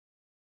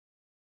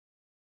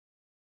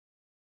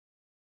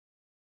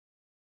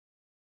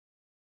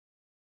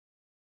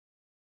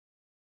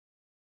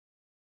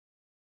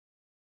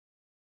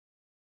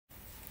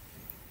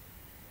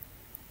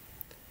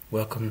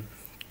Welcome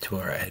to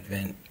our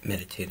Advent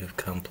Meditative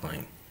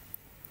Compline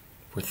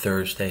for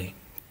Thursday,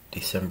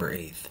 December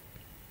 8th,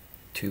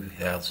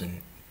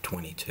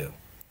 2022.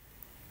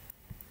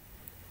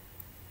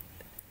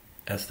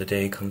 As the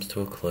day comes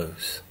to a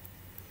close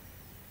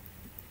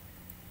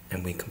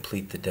and we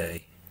complete the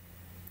day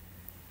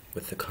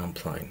with the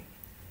Compline,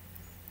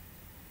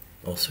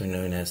 also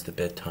known as the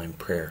bedtime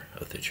prayer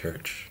of the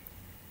Church,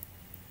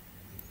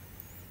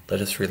 let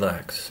us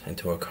relax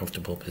into a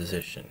comfortable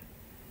position,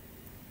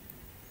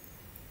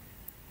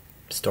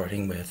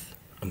 starting with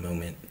a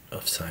moment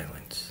of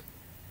silence.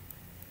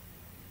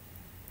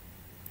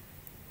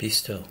 Be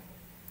still,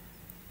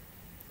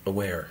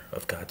 aware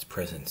of God's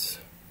presence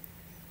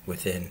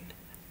within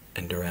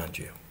and around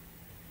you.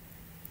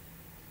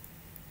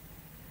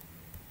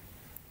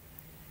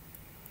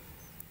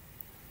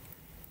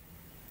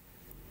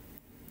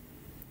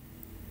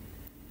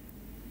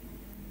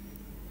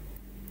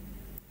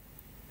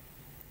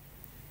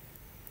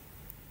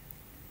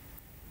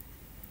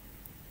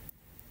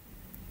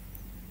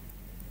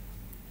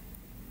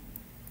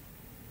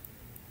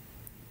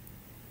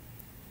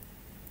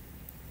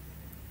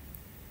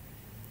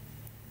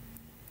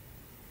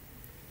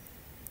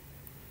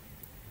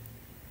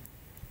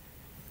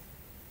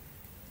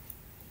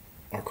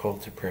 Our call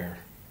to prayer.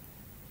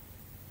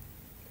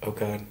 O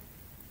God,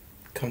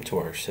 come to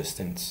our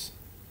assistance.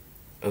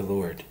 O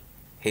Lord,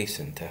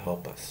 hasten to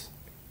help us.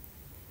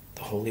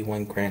 The Holy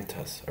One grant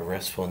us a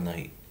restful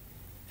night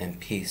and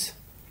peace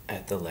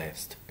at the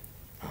last.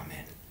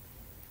 Amen.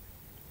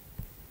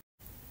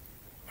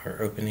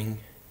 Our opening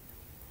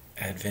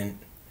Advent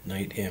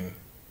night hymn,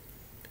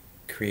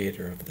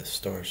 Creator of the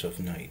stars of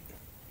night.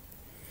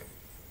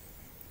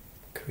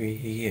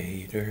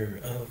 Creator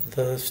of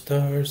the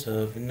stars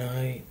of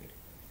night,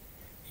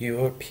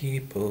 your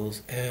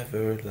people's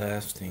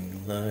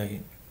everlasting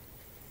light,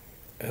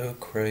 O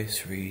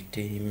Christ,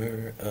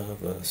 Redeemer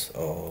of us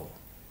all,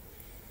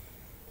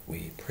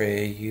 we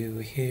pray you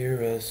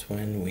hear us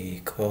when we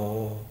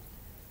call.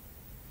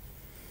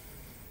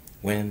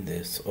 When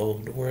this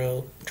old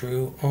world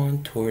drew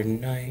on toward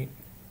night,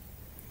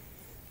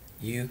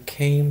 you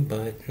came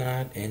but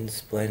not in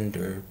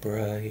splendor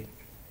bright,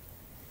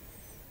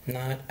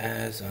 not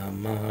as a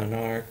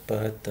monarch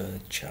but the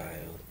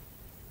child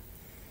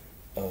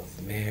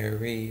of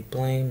Mary,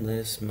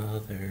 blameless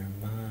Mother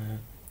mine.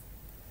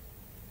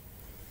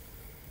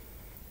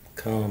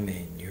 Come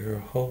in your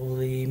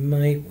holy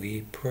might,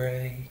 we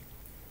pray,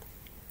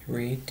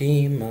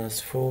 redeem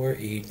us for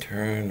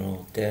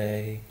eternal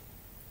day.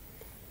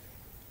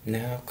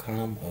 Now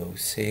come, O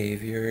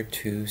Savior,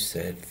 to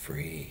set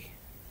free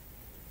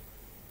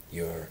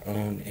your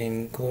own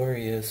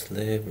inglorious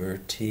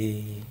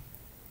liberty.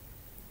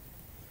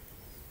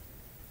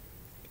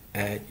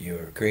 At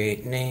your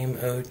great name,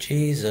 O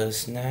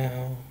Jesus,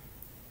 now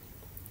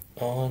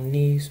all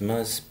knees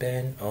must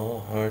bend,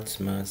 all hearts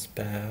must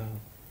bow.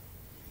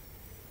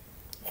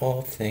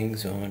 All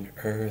things on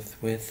earth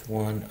with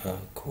one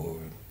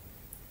accord,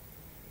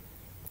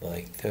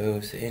 like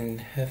those in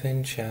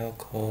heaven, shall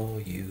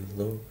call you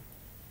Lord.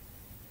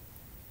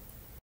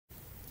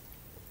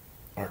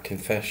 Our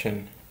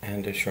confession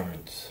and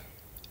assurance.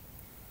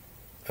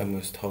 O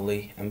most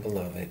holy and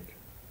beloved,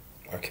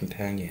 our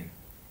companion,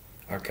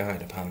 our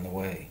guide upon the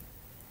way,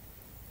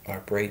 our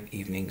bright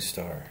evening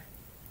star,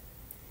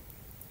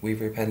 we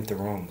repent the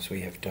wrongs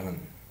we have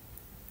done.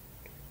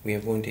 We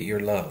have wounded your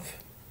love.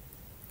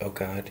 O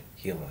God,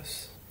 heal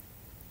us.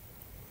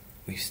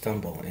 We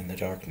stumble in the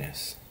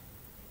darkness.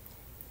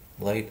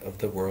 Light of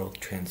the world,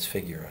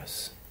 transfigure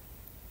us.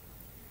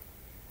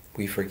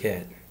 We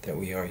forget that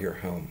we are your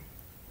home.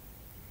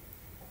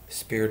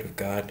 Spirit of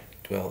God,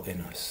 dwell in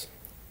us.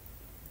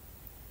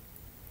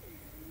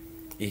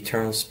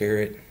 Eternal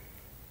Spirit,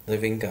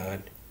 living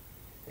God,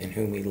 in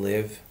whom we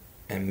live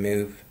and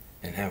move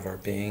and have our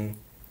being,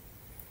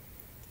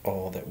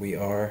 all that we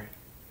are,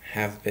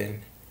 have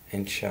been,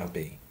 and shall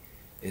be,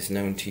 is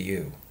known to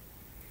you,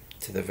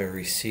 to the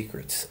very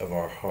secrets of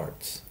our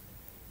hearts,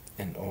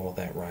 and all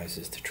that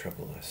rises to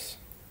trouble us.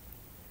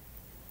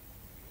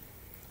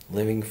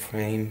 Living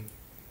flame,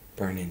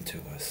 burn into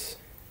us.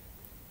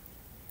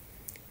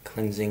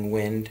 Cleansing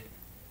wind,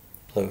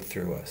 blow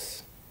through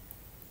us.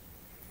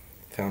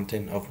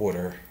 Fountain of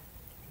water,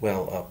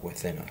 well up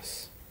within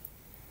us,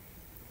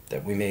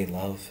 that we may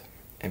love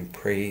and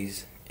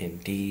praise in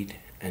deed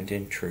and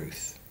in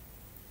truth.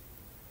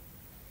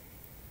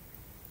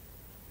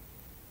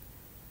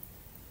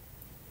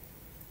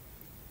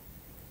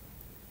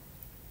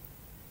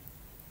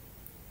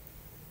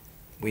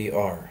 We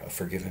are a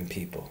forgiven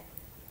people.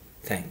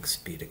 Thanks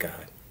be to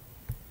God.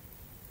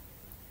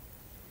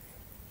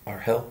 Our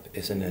help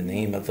is in the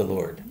name of the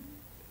Lord,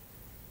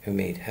 who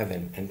made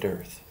heaven and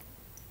earth.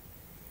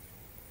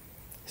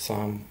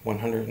 Psalm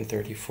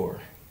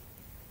 134.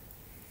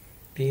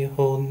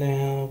 Behold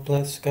now,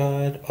 bless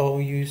God,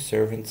 all you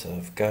servants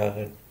of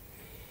God,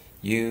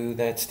 you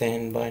that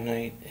stand by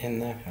night in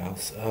the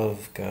house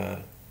of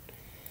God.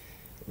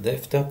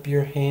 Lift up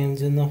your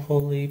hands in the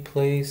holy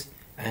place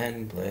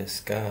and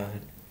bless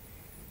God.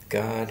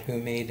 God who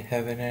made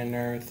heaven and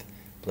earth,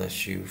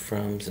 bless you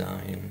from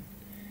Zion.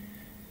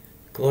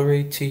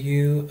 Glory to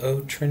you,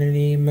 O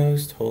Trinity,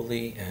 most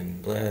holy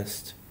and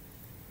blessed,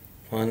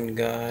 one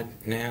God,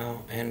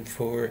 now and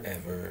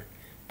forever.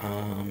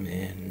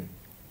 Amen.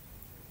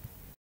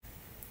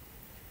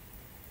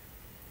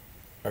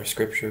 Our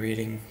scripture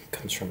reading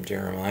comes from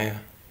Jeremiah,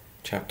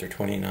 chapter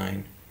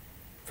 29,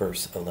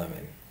 verse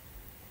 11.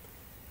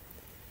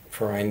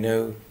 For I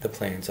know the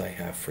plans I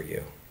have for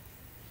you,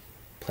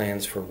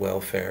 plans for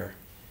welfare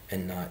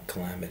and not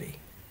calamity,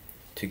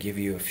 to give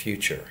you a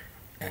future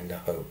and a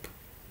hope.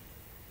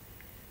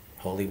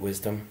 Holy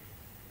wisdom,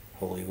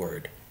 holy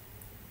word.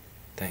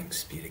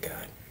 Thanks be to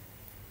God.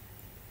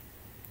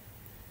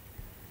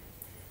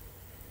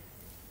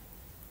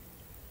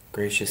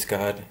 Gracious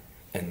God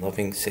and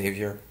loving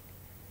Savior,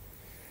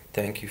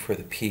 thank you for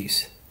the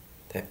peace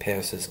that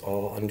passes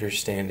all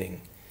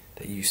understanding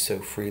that you so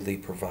freely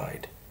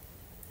provide.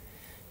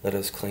 Let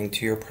us cling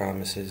to your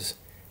promises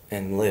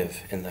and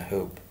live in the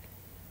hope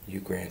you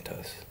grant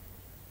us.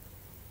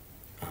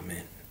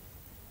 Amen.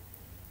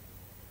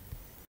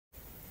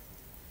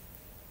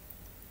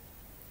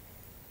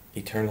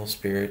 Eternal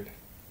Spirit,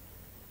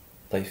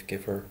 life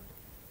giver,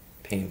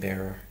 pain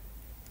bearer,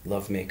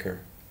 love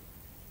maker,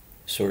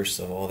 source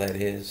of all that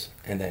is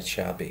and that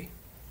shall be,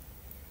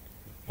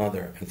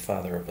 Mother and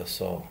Father of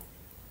us all,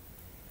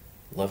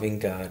 loving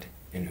God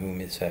in whom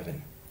is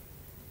heaven,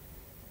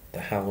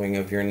 the hallowing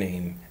of your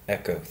name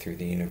echo through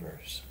the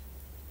universe.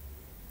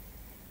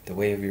 The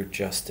way of your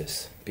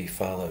justice be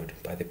followed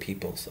by the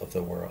peoples of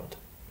the world.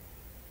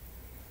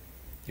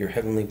 Your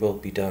heavenly will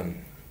be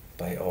done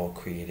by all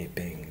created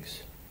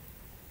beings.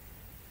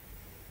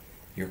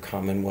 Your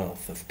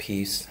commonwealth of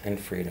peace and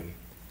freedom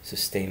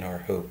sustain our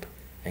hope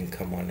and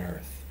come on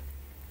earth.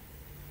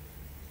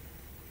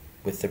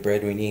 With the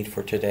bread we need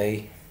for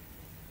today,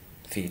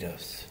 feed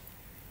us.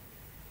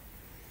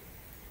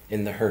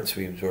 In the hurts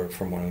we absorb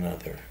from one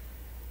another,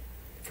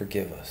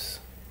 forgive us.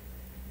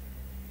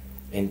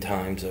 In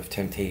times of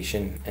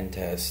temptation and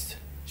test,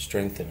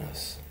 strengthen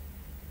us.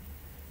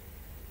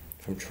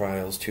 From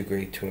trials too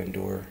great to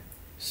endure,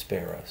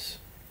 spare us.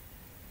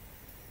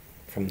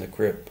 From the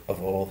grip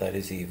of all that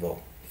is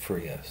evil,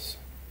 free us.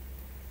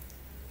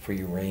 For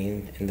you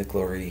reign in the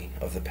glory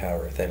of the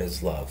power that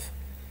is love,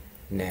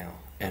 now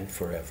and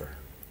forever.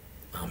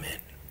 Amen.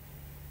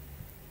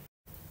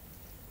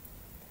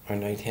 Our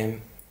night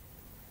hymn,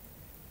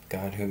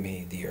 God who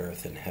made the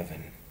earth and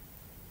heaven.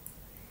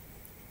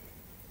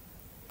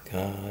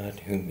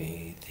 God who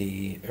made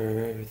the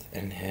earth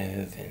and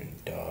heaven,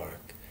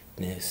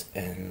 darkness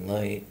and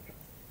light,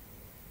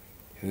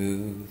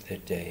 who the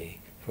day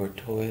for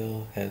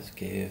toil has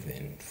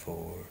given,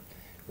 for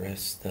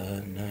rest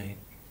the night.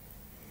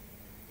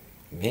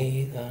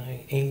 May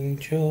thy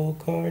angel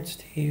guards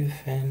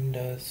defend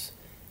us,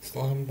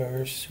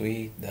 slumber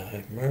sweet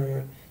thy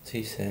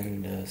mercy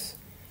send us,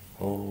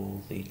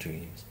 holy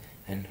dreams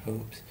and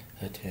hopes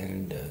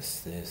attend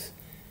us this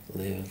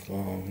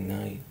livelong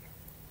night.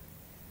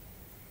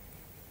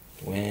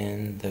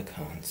 When the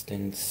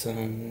constant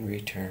sun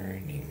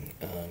returning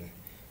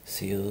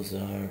unseals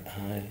our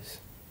eyes,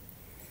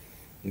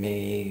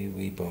 may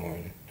we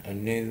born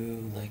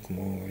anew like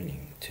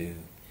morning to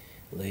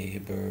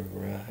labor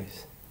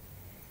rise.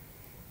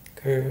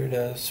 Gird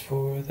us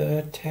for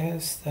the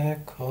task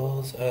that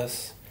calls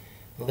us,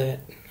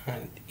 let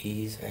not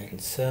ease and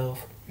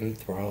self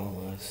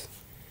enthrall us.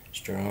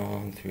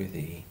 Strong through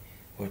thee,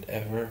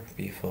 whatever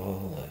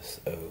befall us,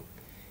 O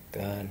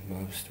God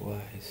most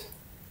wise.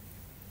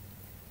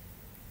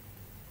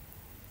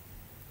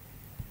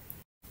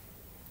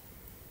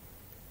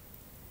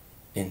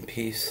 In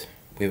peace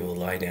we will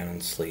lie down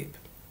and sleep.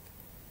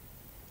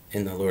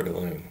 In the Lord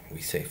alone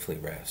we safely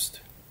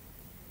rest.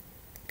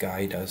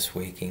 Guide us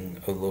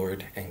waking, O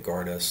Lord, and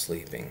guard us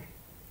sleeping,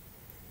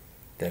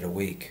 that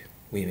awake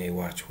we may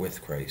watch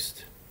with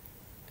Christ,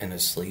 and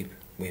asleep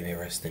we may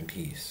rest in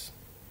peace.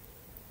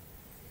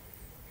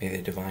 May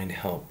the divine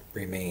help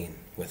remain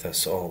with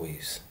us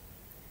always,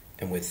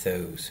 and with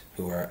those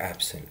who are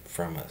absent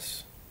from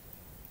us.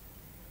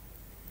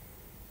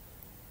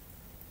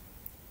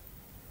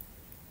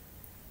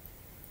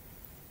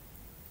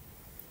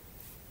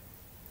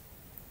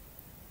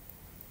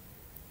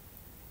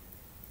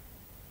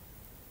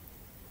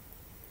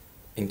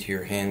 Into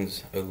your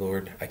hands, O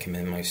Lord, I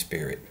commend my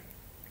spirit,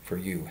 for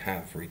you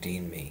have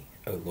redeemed me,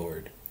 O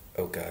Lord,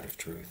 O God of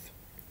truth.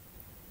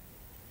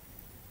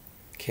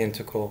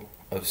 Canticle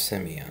of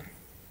Simeon.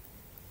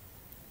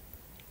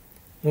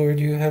 Lord,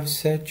 you have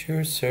set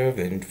your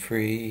servant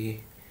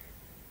free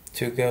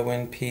to go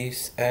in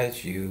peace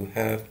as you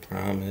have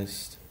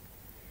promised.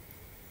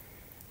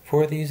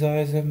 For these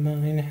eyes of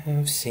mine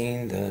have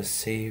seen the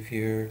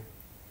Savior,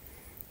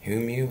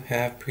 whom you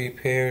have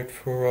prepared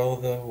for all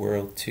the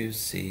world to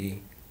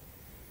see,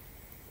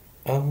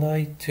 a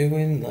light to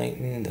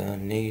enlighten the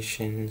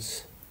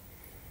nations,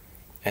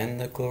 and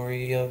the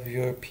glory of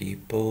your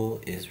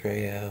people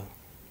Israel.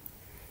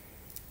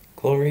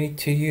 Glory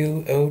to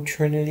you, O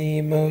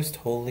Trinity, most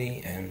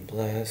holy and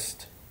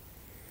blessed,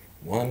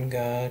 one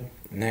God,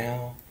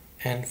 now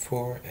and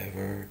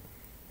forever.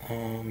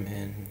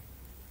 Amen.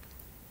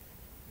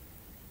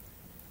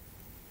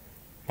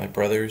 My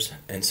brothers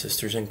and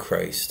sisters in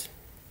Christ,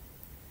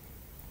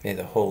 may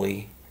the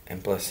Holy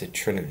and Blessed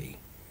Trinity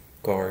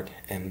guard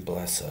and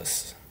bless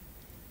us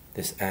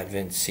this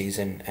Advent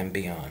season and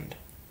beyond.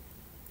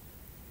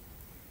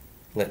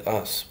 Let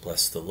us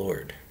bless the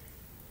Lord.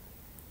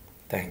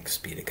 Thanks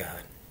be to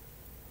God.